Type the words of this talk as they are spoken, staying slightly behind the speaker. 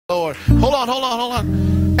Lord. Hold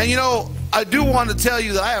on. And you know, I do want to tell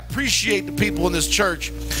you that I appreciate the people in this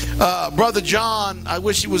church. Brother John, I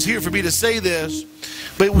wish he was here for me to say this,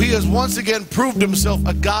 but he has once again proved himself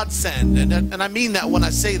a godsend. And I mean that when I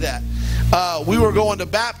say that. We were going to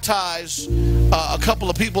baptize a couple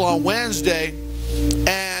of people on Wednesday,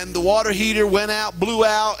 and the water heater went out, blew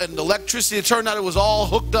out, and the electricity, it turned out it was all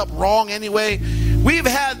hooked up wrong anyway. We've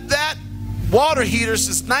had that water heater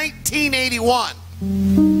since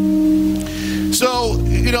 1981. So,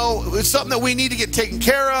 you know, it's something that we need to get taken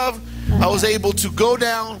care of. I was able to go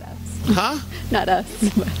down. Huh? Not us.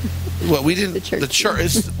 Well, we didn't. The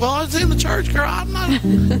church. Well, I was in the church, girl. I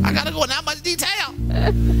got to go in that much detail.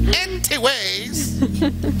 Anyways,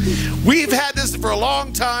 we've had this for a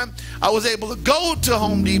long time. I was able to go to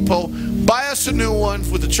Home Depot, buy us a new one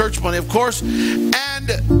with the church money, of course, and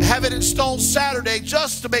have it installed Saturday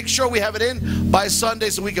just to make sure we have it in by Sunday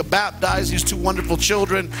so we can baptize these two wonderful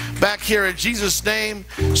children back here in Jesus' name.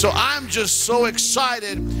 So I'm just so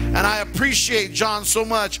excited, and I appreciate John so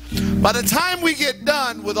much. By the time we get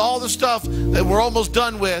done with all the stuff that we're almost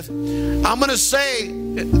done with, I'm going to say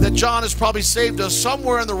that John has probably saved us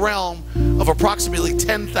somewhere in the realm of approximately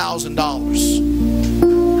 $10,000.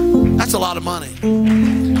 That's a lot of money.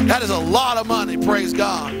 That is a lot of money, praise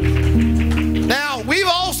God. Now, we've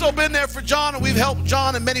also been there for John, and we've helped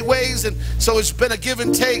John in many ways, and so it's been a give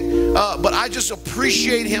and take, but I just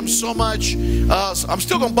appreciate him so much. So I'm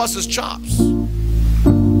still going to bust his chops,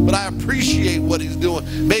 but I appreciate what he's doing.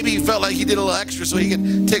 Maybe he felt like he did a little extra so he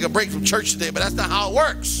could take a break from church today, but that's not how it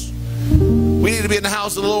works. We need to be in the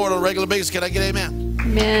house of the Lord on a regular basis. Can I get amen?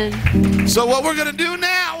 Amen. So what we're going to do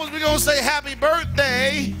now is we're going to say happy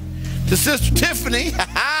birthday to Sister Tiffany.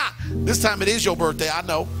 This time it is your birthday, I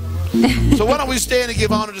know. So why don't we stand and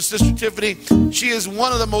give honor to Sister Tiffany. She is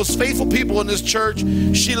one of the most faithful people in this church.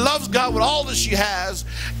 She loves God with all that she has,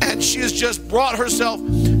 and she has just brought herself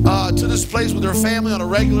to this place with her family on a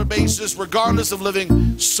regular basis, regardless of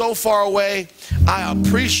living so far away. I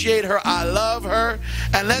appreciate her. I love her.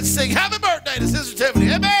 And let's sing happy birthday to Sister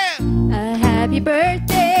Tiffany. Amen. A happy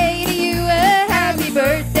birthday to you. A happy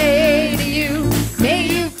birthday to you. May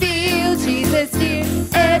you feel Jesus here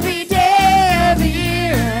every day of the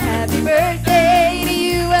year. A happy birthday to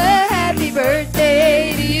you. A happy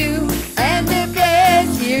birthday to you. And the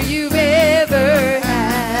best year you've ever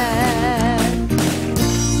had.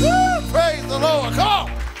 Woo, praise the Lord. Come on.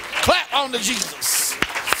 Clap on to Jesus.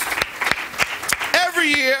 Every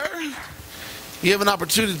year, you have an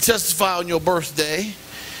opportunity to testify on your birthday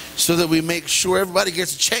so that we make sure everybody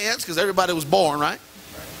gets a chance, because everybody was born, right?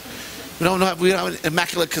 We don't have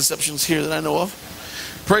immaculate conceptions here that I know of.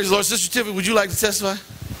 Praise the Lord. Sister Tiffany, would you like to testify?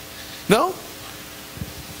 No?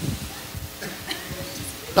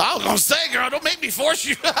 I was going to say, girl, don't make me force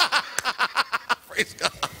you. Praise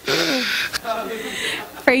God.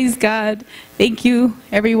 Praise God. Thank you,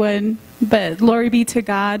 everyone. But glory be to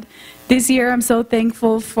God. This year, I'm so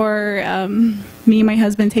thankful for me and my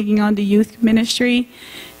husband taking on the youth ministry.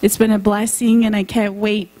 It's been a blessing, and I can't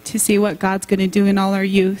wait to see what God's going to do in all our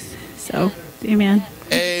youth. So, amen.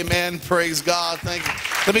 Amen. Praise God. Thank you.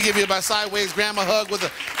 Let me give you my sideways grandma hug with an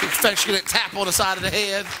affectionate tap on the side of the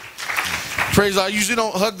head. Praise God. I usually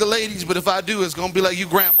don't hug the ladies, but if I do, it's going to be like you,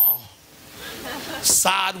 grandma.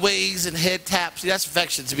 Sideways and head taps. See, that's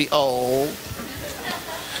affection to me. Oh.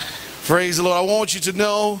 Praise the Lord. I want you to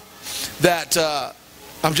know that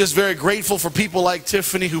I'm just very grateful for people like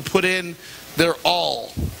Tiffany who put in their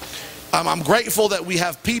all. I'm grateful that we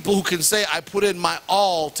have people who can say, I put in my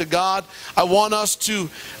all to God. I want us to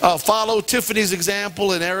follow Tiffany's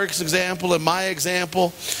example and Eric's example and my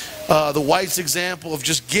example, the White's example of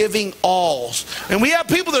just giving alls. And we have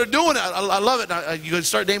people that are doing it. I love it. You can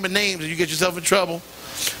start naming names and you get yourself in trouble.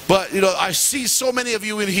 But, you know, I see so many of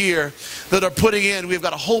you in here that are putting in. We've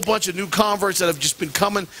got a whole bunch of new converts that have just been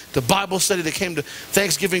coming to Bible study. They came to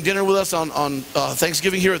Thanksgiving dinner with us on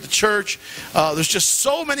Thanksgiving here at the church. There's just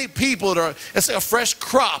so many people that are, it's like a fresh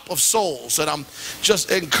crop of souls. And I'm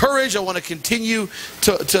just encouraged. I want to continue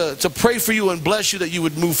to pray for you and bless you that you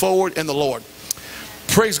would move forward in the Lord.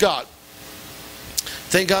 Praise God.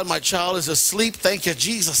 Thank God my child is asleep. Thank you,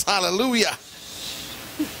 Jesus. Hallelujah.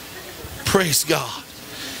 Praise God.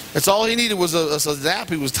 That's all he needed was a nap.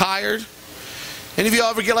 He was tired. Any of you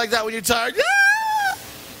ever get like that when you're tired? Yeah!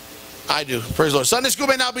 I do. Praise the Lord. Sunday school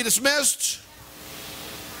may now be dismissed.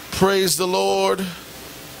 Praise the Lord.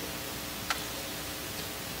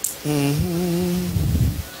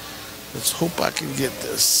 Let's hope I can get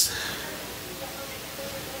this.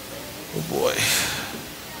 Oh boy.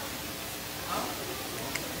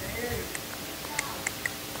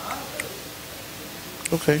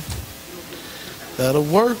 Okay. That'll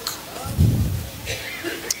work.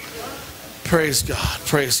 Praise God.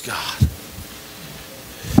 Praise God.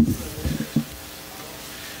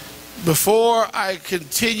 Before I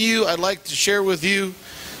continue, I'd like to share with you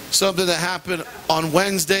something that happened on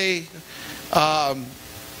Wednesday.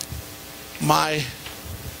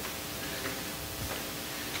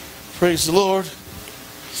 Praise the Lord.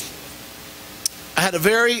 I had a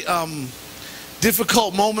very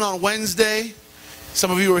difficult moment on Wednesday. Some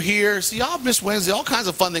of you were here. See, y'all missed Wednesday. All kinds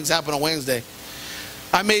of fun things happen on Wednesday.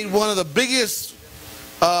 I made one of the biggest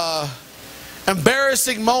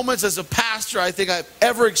embarrassing moments as a pastor I think I've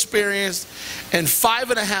ever experienced. In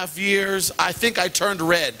 5.5 years, I think I turned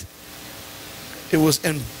red. It was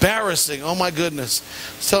embarrassing. Oh my goodness.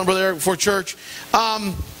 I was telling Brother Eric before church.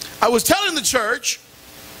 I was telling the church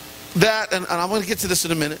that, and I'm going to get to this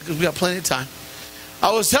in a minute because we got plenty of time.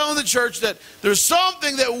 I was telling the church that there's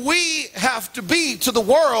something that we have to be to the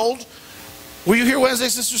world. Were you here Wednesday,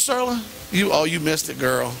 Sister Starla? You missed it,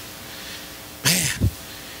 girl. Man.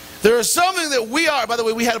 There is something that we are. By the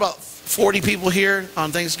way, we had about 40 people here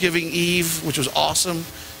on Thanksgiving Eve, which was awesome.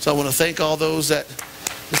 So I want to thank all those that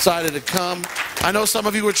decided to come. I know some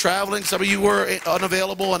of you were traveling. Some of you were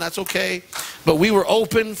unavailable, and that's okay. But we were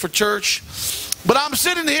open for church. But I'm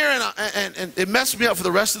sitting here, and it messed me up for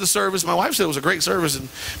the rest of the service. My wife said it was a great service, and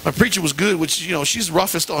my preacher was good, which, you know, she's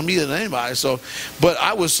roughest on me than anybody. So, but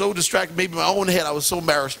I was so distracted, maybe in my own head, I was so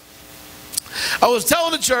embarrassed. I was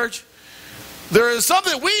telling the church, there is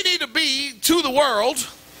something we need to be to the world.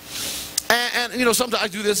 And you know, sometimes I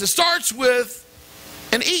do this. It starts with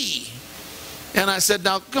an E. And I said,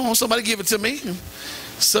 now, come on, somebody give it to me.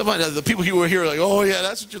 Somebody, the people who were here were like, oh, yeah,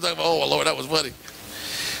 that's what you're talking about. Oh, Lord, that was funny.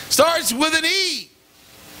 Starts with an E.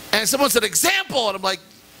 And someone said, example. And I'm like,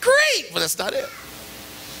 great, but that's not it.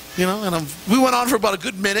 You know, and we went on for about a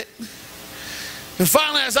good minute. And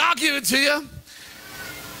finally, I said, I'll give it to you.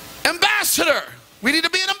 Ambassador. We need to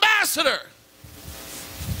be an ambassador.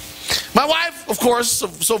 My wife, of course,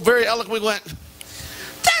 so very eloquently went,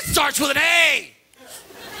 that starts with an A.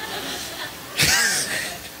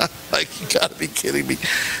 Like, you gotta be kidding me.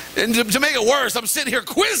 And to make it worse, I'm sitting here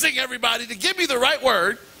quizzing everybody to give me the right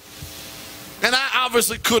word. And I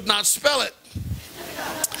obviously could not spell it.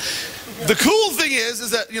 The cool thing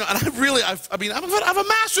is that, you know, and I have a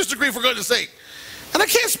master's degree, for goodness sake. And I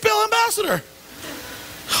can't spell ambassador.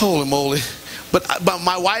 Holy moly. But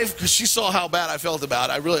my wife, because she saw how bad I felt about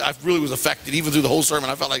it, I really was affected. Even through the whole sermon,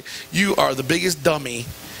 I felt like, you are the biggest dummy.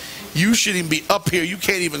 You shouldn't even be up here. You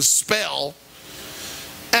can't even spell.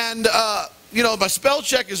 And, you know, my spell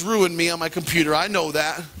check has ruined me on my computer. I know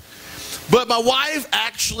that. But my wife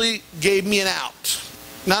actually gave me an out.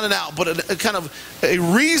 Not an out, but a kind of a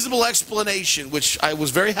reasonable explanation, which I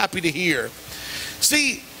was very happy to hear.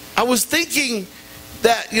 See, I was thinking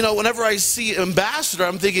that, you know, whenever I see ambassador,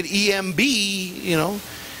 I'm thinking EMB, you know.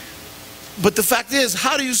 But the fact is,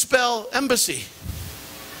 how do you spell embassy?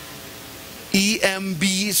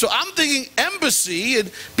 EMB. So I'm thinking embassy,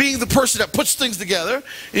 and being the person that puts things together,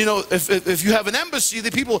 you know, if you have an embassy,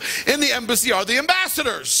 the people in the embassy are the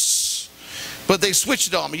ambassadors. But they switched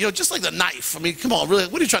it on me, you know, just like the knife. I mean, come on, really,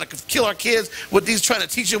 what are you trying to kill our kids with these, trying to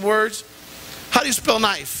teach them words? How do you spell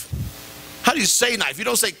knife? How do you say knife? You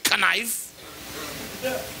don't say knife.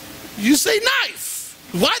 You say knife.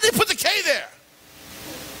 Why did they put the K there?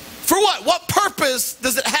 For what? What purpose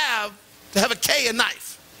does it have to have a K in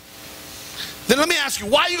knife? Then let me ask you,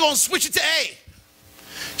 why are you going to switch it to A?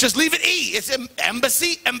 Just leave it E. It's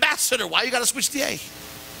embassy, ambassador. Why you got to switch to A?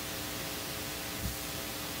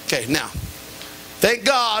 Okay, now, thank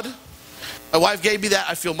God my wife gave me that.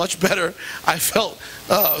 I feel much better. I felt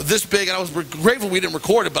this big, and I was grateful we didn't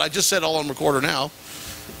record it, but I just said it all on recorder now.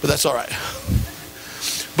 But that's all right.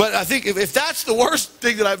 But I think if that's the worst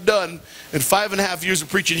thing that I've done in 5.5 years of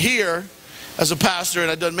preaching here as a pastor, and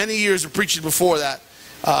I've done many years of preaching before that,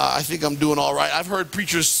 I think I'm doing all right. I've heard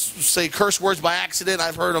preachers say curse words by accident.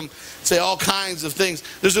 I've heard them say all kinds of things.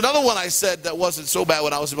 There's another one I said that wasn't so bad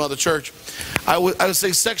when I was in another church. I would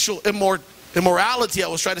say sexual immorality. I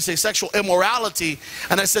was trying to say sexual immorality,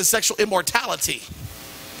 and I said sexual immortality.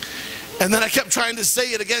 And then I kept trying to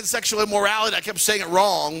say it again, sexual immorality. I kept saying it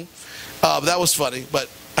wrong. But that was funny. But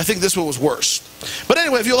I think this one was worse. But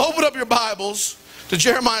anyway, if you'll open up your Bibles to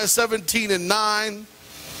Jeremiah 17:9.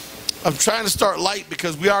 I'm trying to start light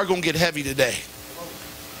because we are going to get heavy today.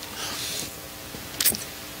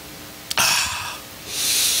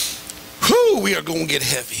 Whew, we are going to get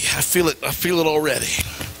heavy. I feel it already.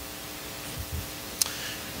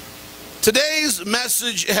 Today's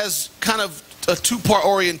message has kind of a two-part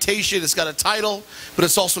orientation. It's got a title, but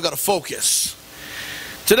it's also got a focus.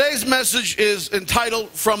 Today's message is entitled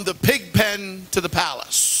From the Pig Pen to the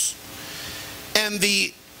Palace. And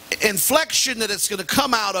the inflection that it's going to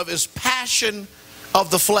come out of is passion of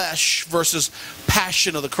the flesh versus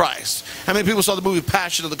passion of the Christ. How many people saw the movie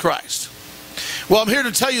Passion of the Christ? Well, I'm here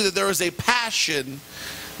to tell you that there is a passion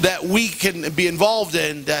that we can be involved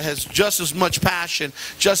in that has just as much passion,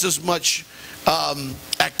 just as much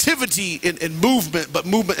activity in movement, but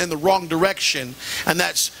movement in the wrong direction, and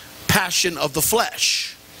that's passion of the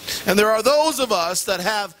flesh. And there are those of us that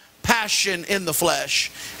have passion in the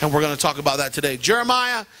flesh, and we're going to talk about that today.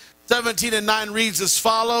 Jeremiah 17:9 reads as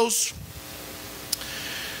follows: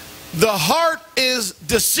 the heart is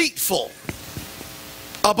deceitful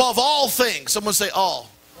above all things. Someone say all.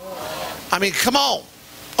 I mean, come on.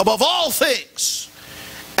 Above all things,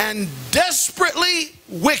 and desperately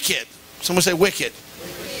wicked. Someone say wicked.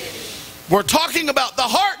 We're talking about the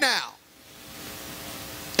heart now.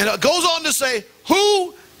 And it goes on to say,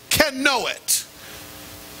 who can know it?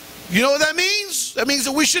 You know what that means? That means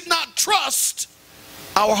that we should not trust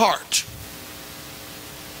our heart.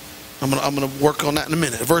 I'm going to work on that in a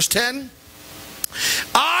minute. Verse 10.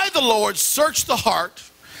 I, the Lord, search the heart.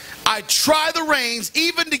 I try the reins,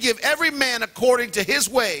 even to give every man according to his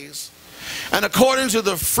ways and according to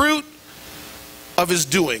the fruit of his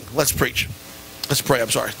doing. Let's preach. Let's pray.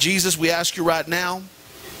 I'm sorry. Jesus, we ask you right now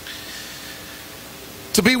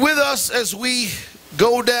to be with us as we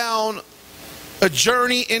go down a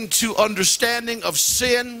journey into understanding of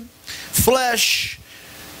sin, flesh,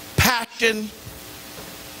 passion,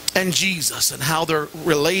 and Jesus, and how they're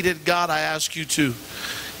related. God, I ask you to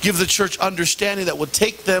give the church understanding that would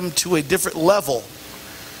take them to a different level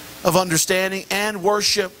of understanding and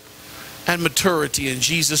worship and maturity. In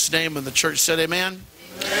Jesus' name, and the church said amen.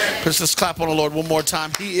 Amen. Let's clap on the Lord one more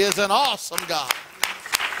time. He is an awesome God.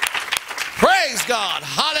 Praise God.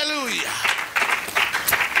 Hallelujah.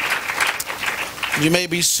 You may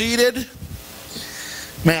be seated.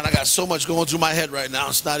 Man, I got so much going through my head right now.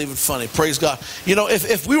 It's not even funny. Praise God. You know,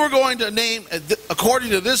 if we were going to name,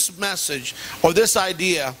 according to this message or this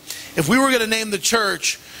idea, if we were going to name the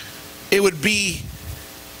church, it would be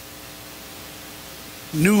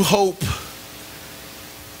New Hope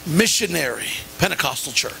Missionary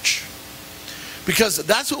Pentecostal Church. Because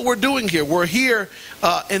that's what we're doing here. We're here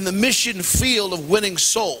in the mission field of winning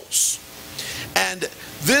souls. And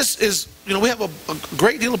this is, you know, we have a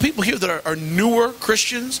great deal of people here that are newer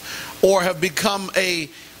Christians or have become an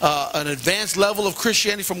advanced level of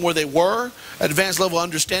Christianity from where they were, advanced level of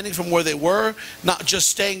understanding from where they were, not just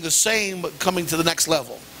staying the same, but coming to the next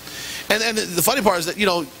level. And the funny part is that, you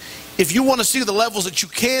know, if you want to see the levels that you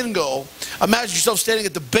can go, imagine yourself standing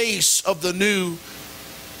at the base of the new,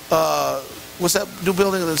 what's that new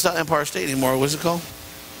building? It's not Empire State anymore. What's it called?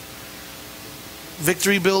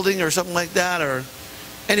 Victory Building or something like that, or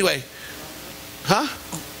anyway, huh?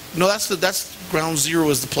 No, that's ground zero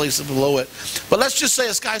is the place below it. But let's just say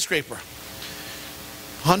a skyscraper,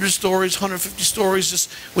 100 stories, 150 stories.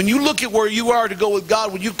 Just when you look at where you are to go with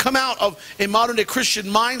God, when you come out of a modern day Christian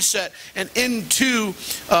mindset and into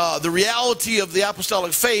the reality of the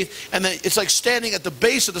apostolic faith, and then it's like standing at the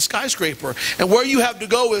base of the skyscraper, and where you have to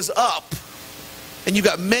go is up. And you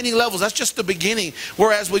got many levels. That's just the beginning.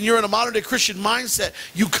 Whereas when you're in a modern day Christian mindset,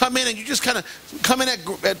 you come in and you just kind of come in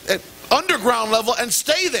at underground level and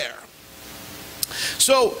stay there.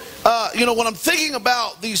 So, you know, when I'm thinking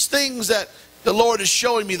about these things that the Lord is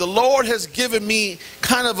showing me, the Lord has given me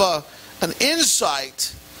kind of an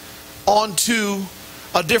insight onto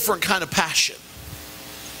a different kind of passion.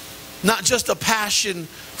 Not just a passion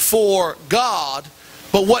for God,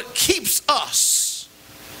 but what keeps us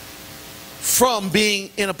from being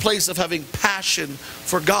in a place of having passion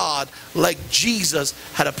for God like Jesus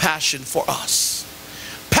had a passion for us.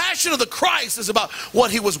 Passion of the Christ is about what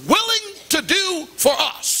he was willing to do for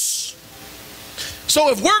us. So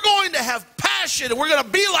if we're going to have passion and we're going to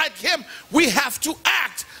be like him, we have to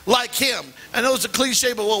act like him. I know it's a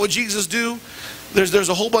cliche, but what would Jesus do? There's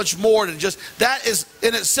a whole bunch more than just that. Is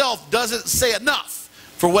in itself doesn't say enough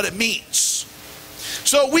for what it means.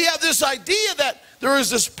 So we have this idea that there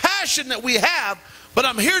is this passion that we have, but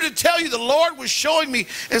I'm here to tell you the Lord was showing me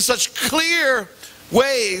in such clear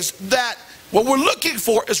ways that what we're looking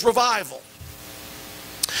for is revival.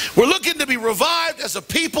 We're looking to be revived as a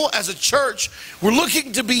people, as a church. We're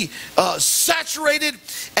looking to be saturated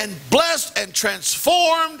and blessed and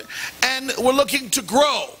transformed, and we're looking to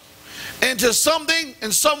grow into something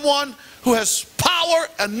and someone who has power,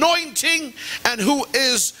 anointing, and who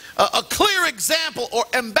is a clear example or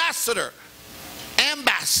ambassador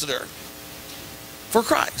for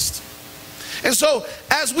Christ. And so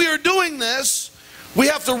as we are doing this, we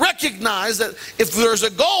have to recognize that if there's a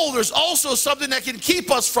goal, there's also something that can keep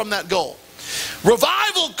us from that goal.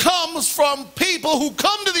 Revival comes from people who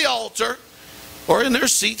come to the altar or in their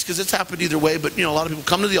seats, because it's happened either way, but you know, a lot of people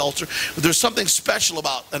come to the altar. But there's something special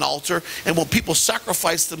about an altar, and when people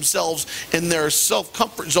sacrifice themselves in their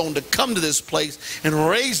self-comfort zone to come to this place and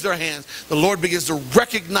raise their hands, the Lord begins to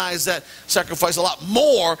recognize that sacrifice a lot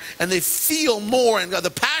more, and they feel more, and the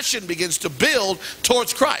passion begins to build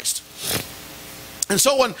towards Christ. And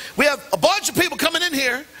so when we have a bunch of people coming in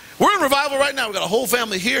here, we're in revival right now. We've got a whole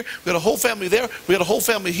family here, we've got a whole family there, we've got a whole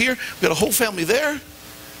family here, we've got a whole family there.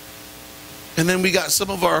 And then we got some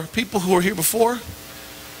of our people who were here before.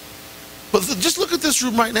 But just look at this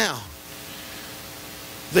room right now.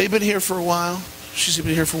 They've been here for a while. She's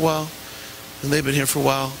been here for a while. And they've been here for a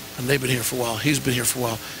while. And they've been here for a while. He's been here for a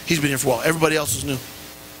while. He's been here for a while. Everybody else is new.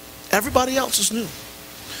 Everybody else is new.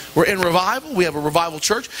 We're in revival. We have a revival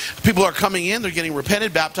church. People are coming in. They're getting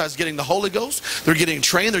repented, baptized, getting the Holy Ghost. They're getting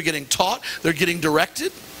trained. They're getting taught. They're getting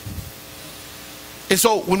directed. And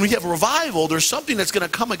so when we have revival, there's something that's going to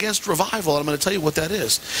come against revival, and I'm going to tell you what that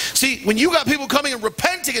is. See, when you got people coming and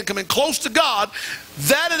repenting and coming close to God,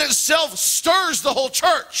 that in itself stirs the whole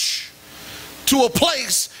church to a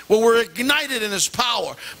place where we're ignited in His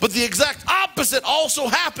power. But the exact opposite also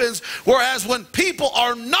happens, whereas when people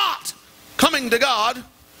are not coming to God,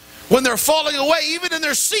 when they're falling away, even in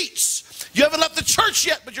their seats, you haven't left the church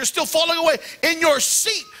yet, but you're still falling away in your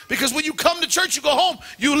seat, because when you come to church, you go home,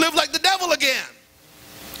 you live like the devil again.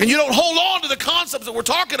 And you don't hold on to the concepts that we're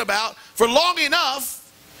talking about for long enough.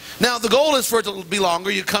 Now, the goal is for it to be longer.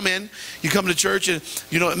 You come in, you come to church, and,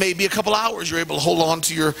 you know, it may be a couple hours. You're able to hold on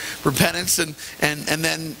to your repentance, and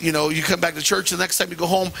then, you know, you come back to church. The next time you go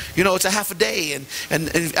home, you know, it's a half a day. And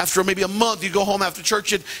after maybe a month, you go home after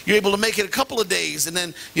church, and you're able to make it a couple of days. And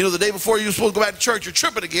then, you know, the day before you're supposed to go back to church, you're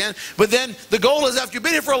tripping again. But then the goal is, after you've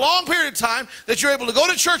been here for a long period of time, that you're able to go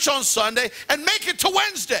to church on Sunday and make it to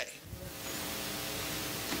Wednesday.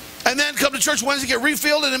 And then come to church Wednesday, get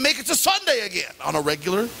refilled, and then make it to Sunday again on a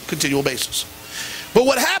regular, continual basis. But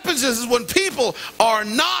what happens is when people are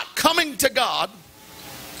not coming to God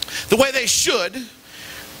the way they should,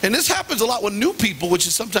 and this happens a lot with new people, which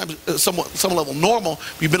is sometimes some level normal.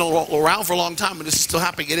 You've been around for a long time, and this is still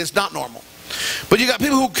happening. It is not normal. But you got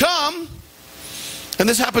people who come, and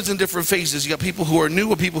this happens in different phases. You got people who are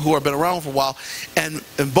new and people who have been around for a while, and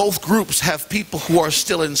both groups have people who are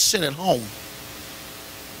still in sin at home.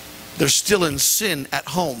 They're still in sin at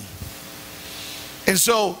home. And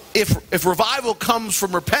so if revival comes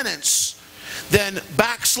from repentance, then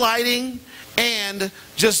backsliding and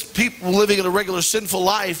just people living in a regular sinful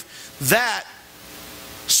life, that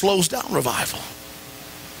slows down revival.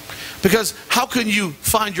 Because how can you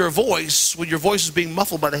find your voice when your voice is being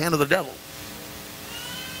muffled by the hand of the devil?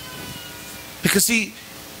 Because see,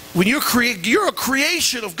 when you're a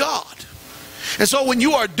creation of God. And so when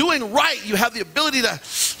you are doing right, you have the ability to,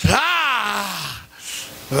 I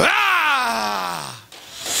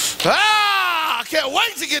can't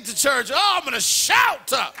wait to get to church. Oh, I'm going to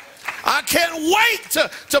shout. I can't wait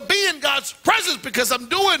to be in God's presence because I'm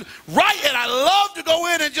doing right, and I love to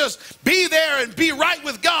go in and just be there and be right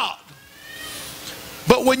with God.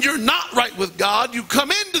 But when you're not right with God, you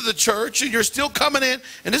come into the church and you're still coming in,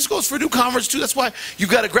 and this goes for new converts too. That's why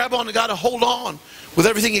you've got to grab on to God and hold on with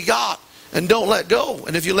everything you got. And don't let go.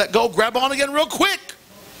 And if you let go, grab on again real quick.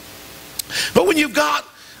 But when you've got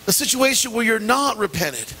a situation where you're not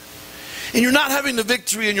repented, and you're not having the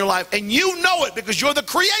victory in your life, and you know it because you're the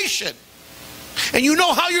creation, and you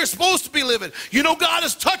know how you're supposed to be living, you know God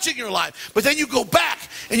is touching your life, but then you go back,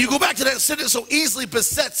 and you go back to that sin that so easily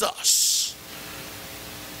besets us.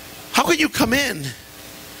 How can you come in?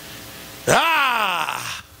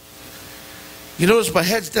 You notice my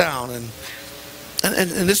head's down, and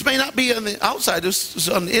this may not be on the outside, this is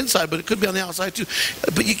on the inside, but it could be on the outside too.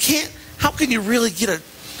 But you can't, how can you really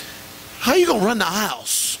how are you going to run the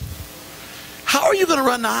house? How are you going to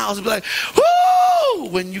run the house and be like, whoo,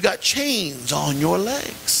 when you got chains on your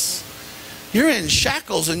legs? You're in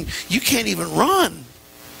shackles and you can't even run.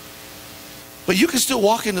 But you can still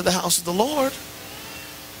walk into the house of the Lord.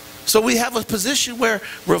 So we have a position where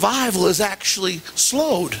revival is actually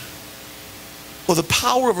slowed. Or the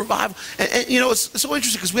power of revival. And you know, it's so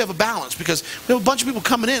interesting because we have a balance, because we have a bunch of people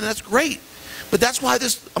coming in, and that's great. But that's why I'm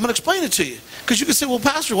going to explain it to you. Because you can say, well,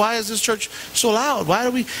 Pastor, why is this church so loud? Why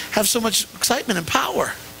do we have so much excitement and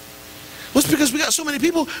power? Well, it's because we got so many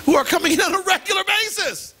people who are coming in on a regular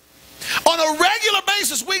basis. On a regular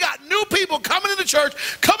basis, we got new people coming into church,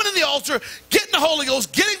 coming in the altar, getting the Holy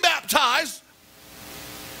Ghost, getting baptized,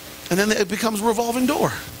 and then it becomes a revolving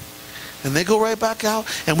door. And they go right back out.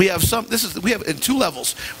 And we have we have in two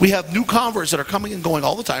levels. We have new converts that are coming and going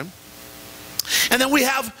all the time. And then we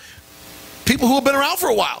have people who have been around for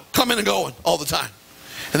a while, coming and going all the time.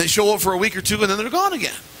 And they show up for a week or two and then they're gone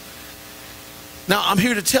again. Now, I'm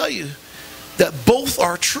here to tell you that both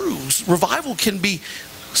are true. Revival can be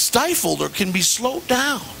stifled or can be slowed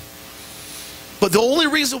down. But the only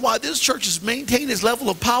reason why this church has maintained its level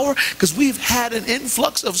of power, because we've had an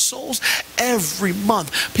influx of souls every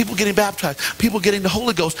month. People getting baptized, people getting the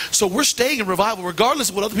Holy Ghost. So we're staying in revival regardless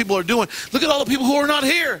of what other people are doing. Look at all the people who are not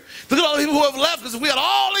here. Look at all the people who have left, because we had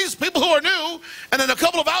all these people who are new and then a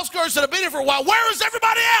couple of outskirts that have been here for a while. Where is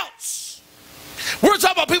everybody else? We're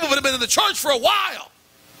talking about people that have been in the church for a while.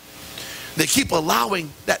 They keep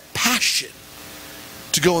allowing that passion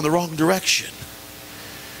to go in the wrong direction.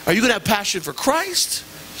 Are you going to have passion for Christ?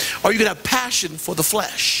 Or are you going to have passion for the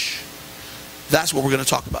flesh? That's what we're going to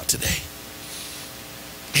talk about today.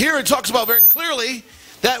 Here it talks about very clearly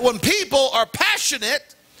that when people are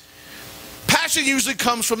passionate, passion usually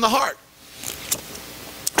comes from the heart.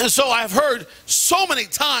 And so I've heard so many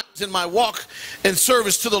times in my walk in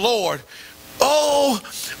service to the Lord, God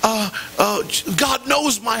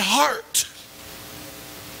knows my heart.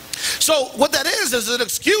 So what that is an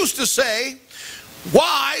excuse to say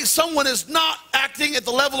why someone is not acting at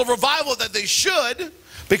the level of revival that they should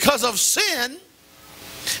because of sin,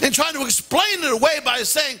 and trying to explain it away by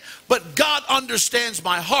saying, but God understands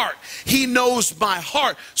my heart. He knows my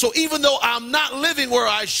heart. So even though I'm not living where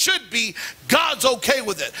I should be, God's okay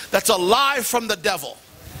with it. That's a lie from the devil.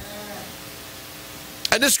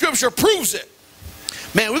 And this scripture proves it.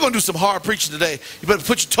 Man, we're going to do some hard preaching today. You better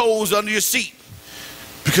put your toes under your seat,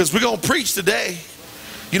 because we're going to preach today.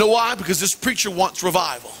 You know why? Because this preacher wants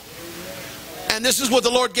revival. And this is what the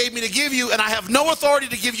Lord gave me to give you, and I have no authority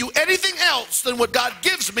to give you anything else than what God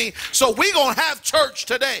gives me. So we're going to have church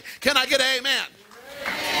today. Can I get an amen?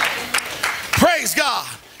 Praise God.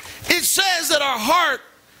 It says that our heart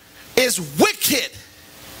is wicked.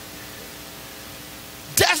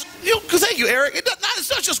 Thank you, Eric. It's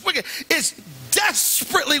not just wicked. It's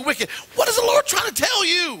desperately wicked. What is the Lord trying to tell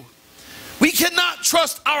you? We cannot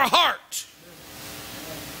trust our heart.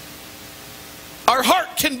 Our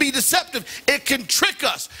heart can be deceptive. It can trick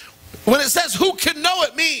us. When it says who can know,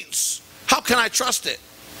 it means how can I trust it?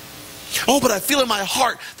 Oh, but I feel in my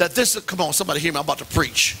heart that this is, come on, somebody hear me, I'm about to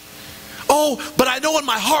preach. Oh, but I know in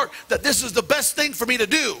my heart that this is the best thing for me to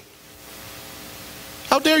do.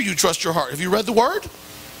 How dare you trust your heart? Have you read the word?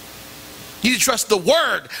 You need to trust the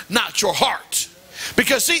word, not your heart.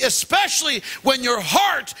 Because see, especially when your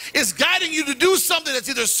heart is guiding you to do something that's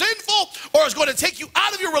either sinful or is going to take you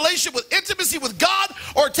out of your relationship with intimacy with God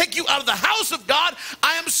or take you out of the house of God,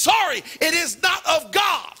 I am sorry, it is not of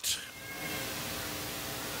God.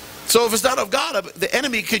 So if it's not of God, the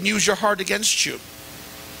enemy can use your heart against you.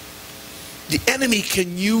 The enemy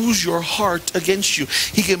can use your heart against you.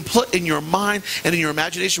 He can put in your mind and in your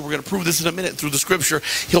imagination, we're going to prove this in a minute through the scripture,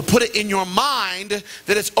 he'll put it in your mind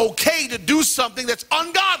that it's okay to do something that's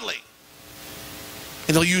ungodly.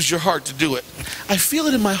 And he'll use your heart to do it. I feel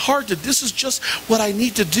it in my heart that this is just what I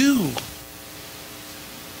need to do.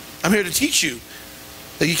 I'm here to teach you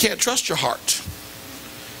that you can't trust your heart.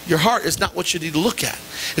 Your heart is not what you need to look at.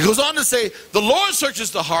 It goes on to say, the Lord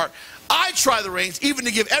searches the heart. I try the reins, even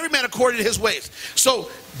to give every man according to his ways. So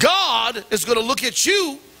God is going to look at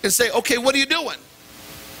you and say, okay, what are you doing?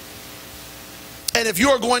 And if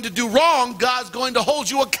you're going to do wrong, God's going to hold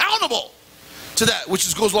you accountable to that,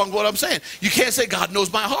 which goes along with what I'm saying. You can't say God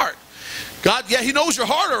knows my heart. God, yeah, he knows your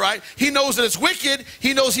heart, all right. He knows that it's wicked.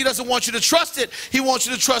 He knows he doesn't want you to trust it. He wants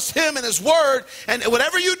you to trust him and his word. And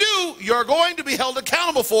whatever you do, you're going to be held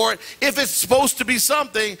accountable for it if it's supposed to be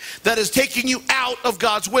something that is taking you out of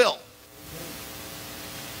God's will.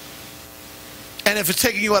 And if it's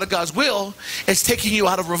taking you out of God's will, it's taking you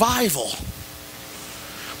out of revival.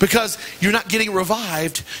 Because you're not getting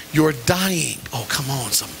revived, you're dying. Oh, come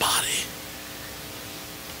on, somebody.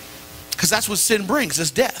 Because that's what sin brings, is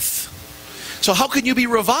death. So how can you be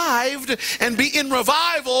revived and be in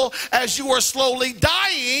revival as you are slowly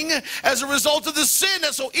dying as a result of the sin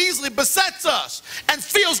that so easily besets us and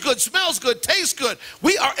feels good, smells good, tastes good?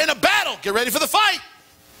 We are in a battle. Get ready for the fight.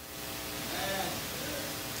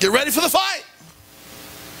 Get ready for the fight.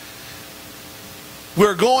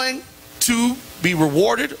 We're going to be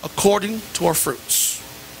rewarded according to our fruits.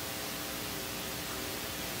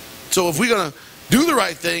 So if we're going to do the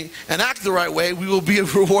right thing and act the right way, we will be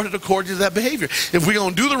rewarded according to that behavior. If we're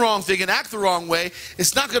going to do the wrong thing and act the wrong way,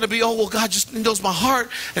 it's not going to be, oh, well, God just knows my heart,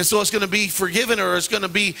 and so it's going to be forgiven, or it's going to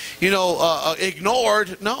be,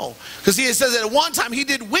 ignored. No. Because it says that at one time he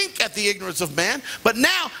did wink at the ignorance of man, but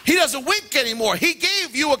now he doesn't wink anymore. He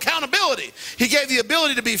gave you accountability. He gave the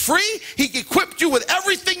ability to be free. He equipped you with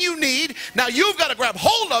everything you need. Now you've got to grab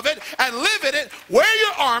hold of it and live in it. Wear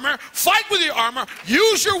your armor, fight with your armor,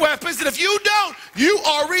 use your weapons, and if you don't, you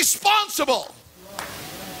are responsible.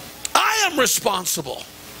 I am responsible.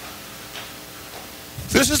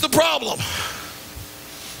 This is the problem.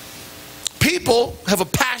 People have a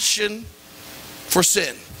passion for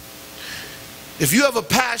sin. If you have a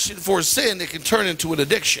passion for sin, it can turn into an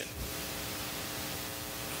addiction.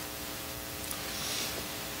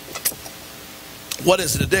 What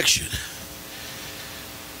is an addiction?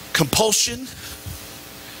 Compulsion,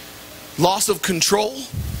 loss of control.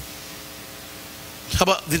 How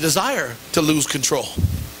about the desire to lose control?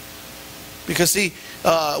 Because see,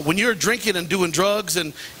 when you're drinking and doing drugs,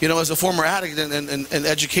 and as a former addict and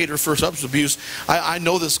educator for substance abuse, I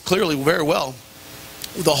know this clearly very well.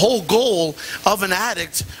 The whole goal of an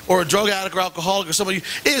addict or a drug addict or alcoholic or somebody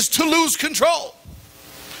is to lose control.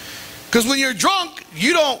 Because when you're drunk,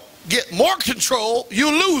 you don't get more control,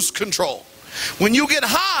 you lose control. When you get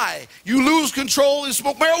high, you lose control and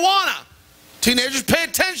smoke marijuana. Teenagers, pay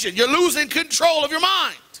attention. You're losing control of your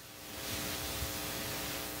mind.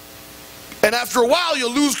 And after a while,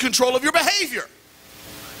 you'll lose control of your behavior.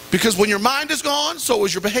 Because when your mind is gone, so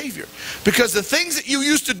is your behavior. Because the things that you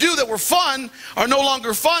used to do that were fun are no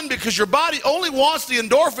longer fun, because your body only wants the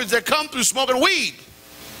endorphins that come through smoking weed.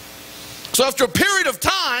 So after a period of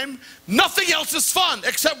time, nothing else is fun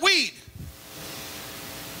except weed.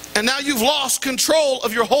 And now you've lost control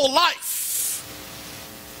of your whole life.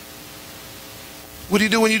 What do you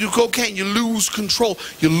do when you do cocaine? You lose control.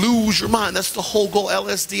 You lose your mind. That's the whole goal.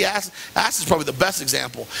 LSD, acid is probably the best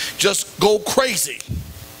example. Just go crazy.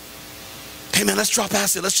 Hey man, let's drop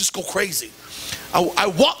acid. Let's just go crazy. I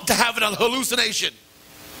want to have an hallucination.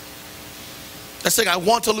 That's saying I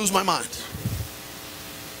want to lose my mind.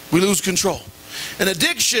 We lose control. An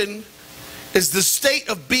addiction is the state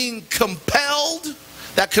of being compelled,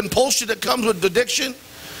 that compulsion that comes with addiction,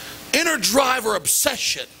 inner drive or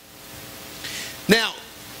obsession. Now,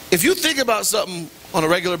 if you think about something on a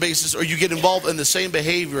regular basis, or you get involved in the same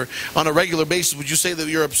behavior on a regular basis, would you say that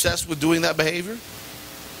you're obsessed with doing that behavior?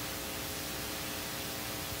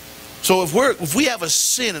 So if we have a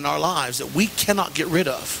sin in our lives that we cannot get rid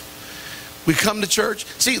of, we come to church.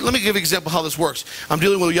 See, let me give you an example how this works. I'm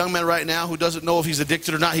dealing with a young man right now who doesn't know if he's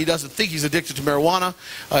addicted or not. He doesn't think he's addicted to marijuana.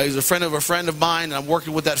 He's a friend of mine, and I'm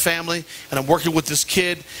working with that family, and I'm working with this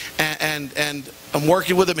kid, and I'm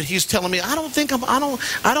working with him, and he's telling me, I don't think I'm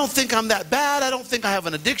that bad. I don't think I have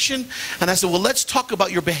an addiction. And I said, well, let's talk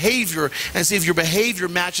about your behavior and see if your behavior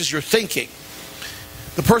matches your thinking.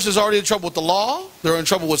 The person's already in trouble with the law. They're in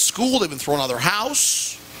trouble with school. They've been thrown out of their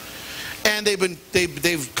house. And they've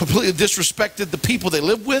completely disrespected the people they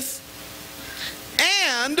live with.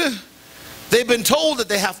 And they've been told that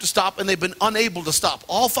they have to stop, and they've been unable to stop.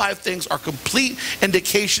 All 5 things are complete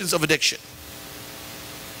indications of addiction.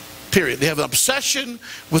 Period. They have an obsession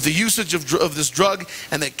with the usage of this drug,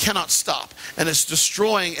 and they cannot stop. And it's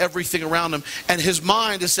destroying everything around them. And his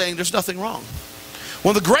mind is saying there's nothing wrong.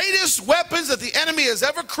 One of the greatest weapons that the enemy has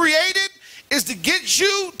ever created is to get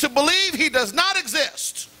you to believe he does not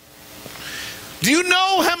exist. Do you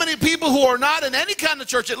know how many people who are not in any kind of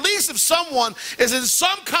church, at least if someone is in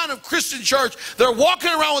some kind of Christian church, they're walking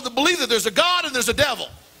around with the belief that there's a God and there's a devil?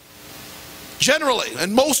 Generally,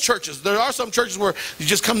 in most churches. There are some churches where you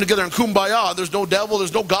just come together in kumbaya. There's no devil,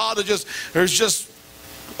 there's no God. There's just,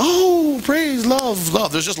 oh, praise,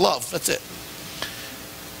 love. There's just love. That's it.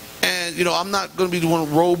 And, I'm not going to be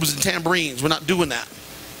doing robes and tambourines. We're not doing that.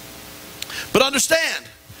 But understand,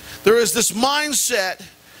 there is this mindset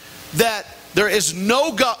that there is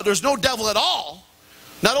no God, there's no devil at all.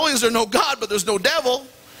 Not only is there no God, but there's no devil.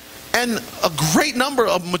 And a great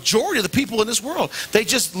majority of the people in this world, they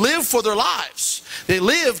just live for their lives. They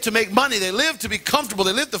live to make money. They live to be comfortable.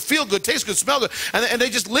 They live to feel good, taste good, smell good. And they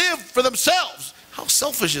just live for themselves. How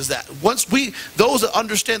selfish is that? Those that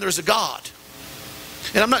understand there's a God.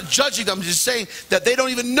 And I'm not judging them, I'm just saying that they don't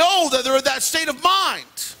even know that they're in that state of mind.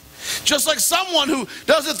 Just like someone who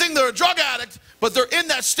doesn't think they're a drug addict, but they're in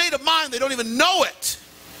that state of mind, they don't even know it.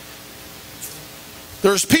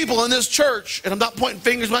 There's people in this church, and I'm not pointing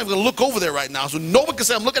fingers, I'm not even going to look over there right now, so no one can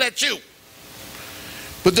say I'm looking at you.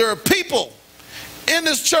 But there are people in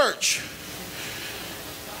this church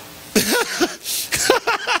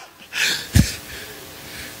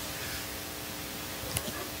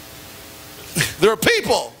There are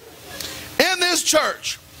people in this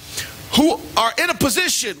church who are in a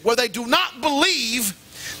position where they do not believe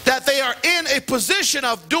that they are in a position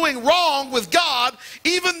of doing wrong with God,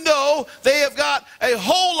 even though they have got a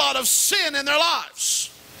whole lot of sin in their lives.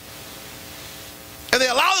 And they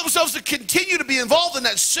allow themselves to continue to be involved in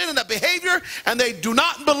that sin and that behavior, and they do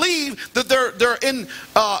not believe that they're in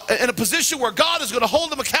a position where God is going to hold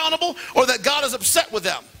them accountable or that God is upset with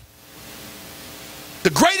them. The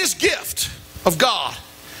greatest gift of God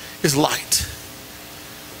is light,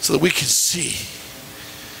 so that we can see.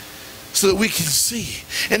 So that we can see.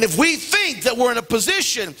 And if we think that we're in a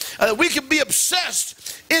position that we can be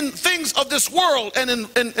obsessed in things of this world and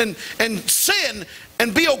in sin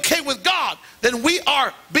and be okay with God, then we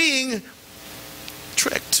are being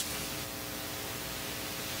tricked.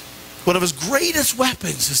 One of his greatest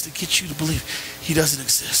weapons is to get you to believe he doesn't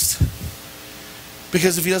exist.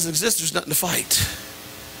 Because if he doesn't exist, there's nothing to fight.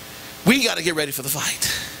 We got to get ready for the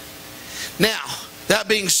fight. Now, that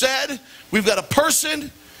being said, we've got a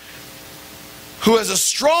person who has a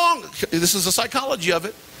strong, this is the psychology of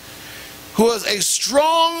it, who has a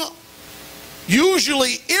strong,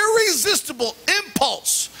 usually irresistible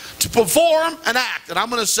impulse to perform an act, and I'm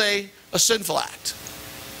going to say a sinful act.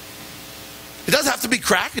 It doesn't have to be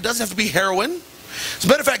crack, it doesn't have to be heroin. As a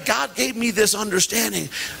matter of fact, God gave me this understanding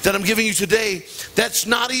that I'm giving you today that's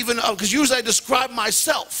not even, because usually I describe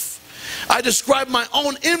myself. I describe my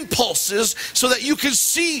own impulses so that you can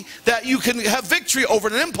see that you can have victory over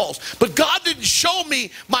an impulse. But God didn't show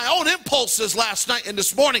me my own impulses last night and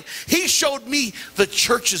this morning. He showed me the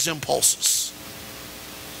church's impulses.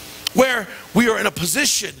 Where we are in a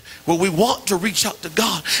position where we want to reach out to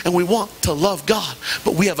God and we want to love God,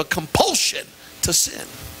 but we have a compulsion to sin.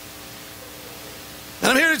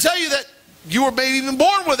 And I'm here to tell you that you were maybe even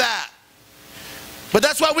born with that. But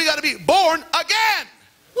that's why we got to be born again.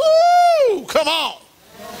 Woo! Come on.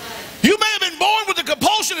 You may have been born with the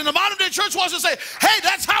compulsion, and the modern day church wants to say, hey,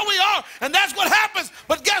 that's how we are, and that's what happens.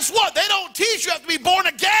 But guess what? They don't teach you have to be born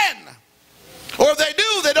again. Or if they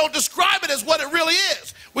do, they don't describe it as what it really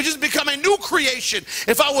is, which is become a new creation.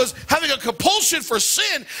 If I was having a compulsion for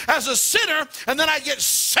sin as a sinner, and then I get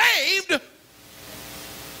saved,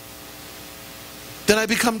 then I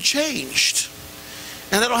become changed.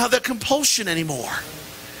 And I don't have that compulsion anymore.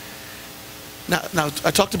 Now,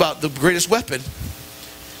 I talked about the greatest weapon.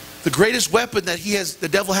 The greatest weapon that the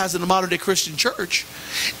devil has in the modern day Christian church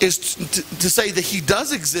is to say that he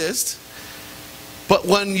does exist, but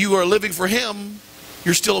when you are living for him,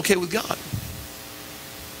 you're still okay with God.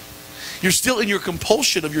 You're still in your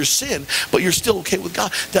compulsion of your sin, but you're still okay with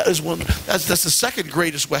God. That's the second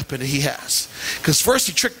greatest weapon he has. Because first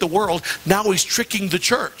he tricked the world, now he's tricking the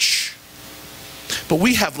church. But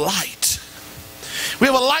we have light. We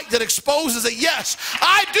have a light that exposes that, yes,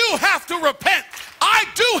 I do have to repent. I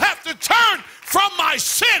do have to turn from my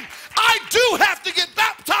sin. I do have to get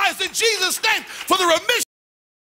baptized in Jesus' name for the remission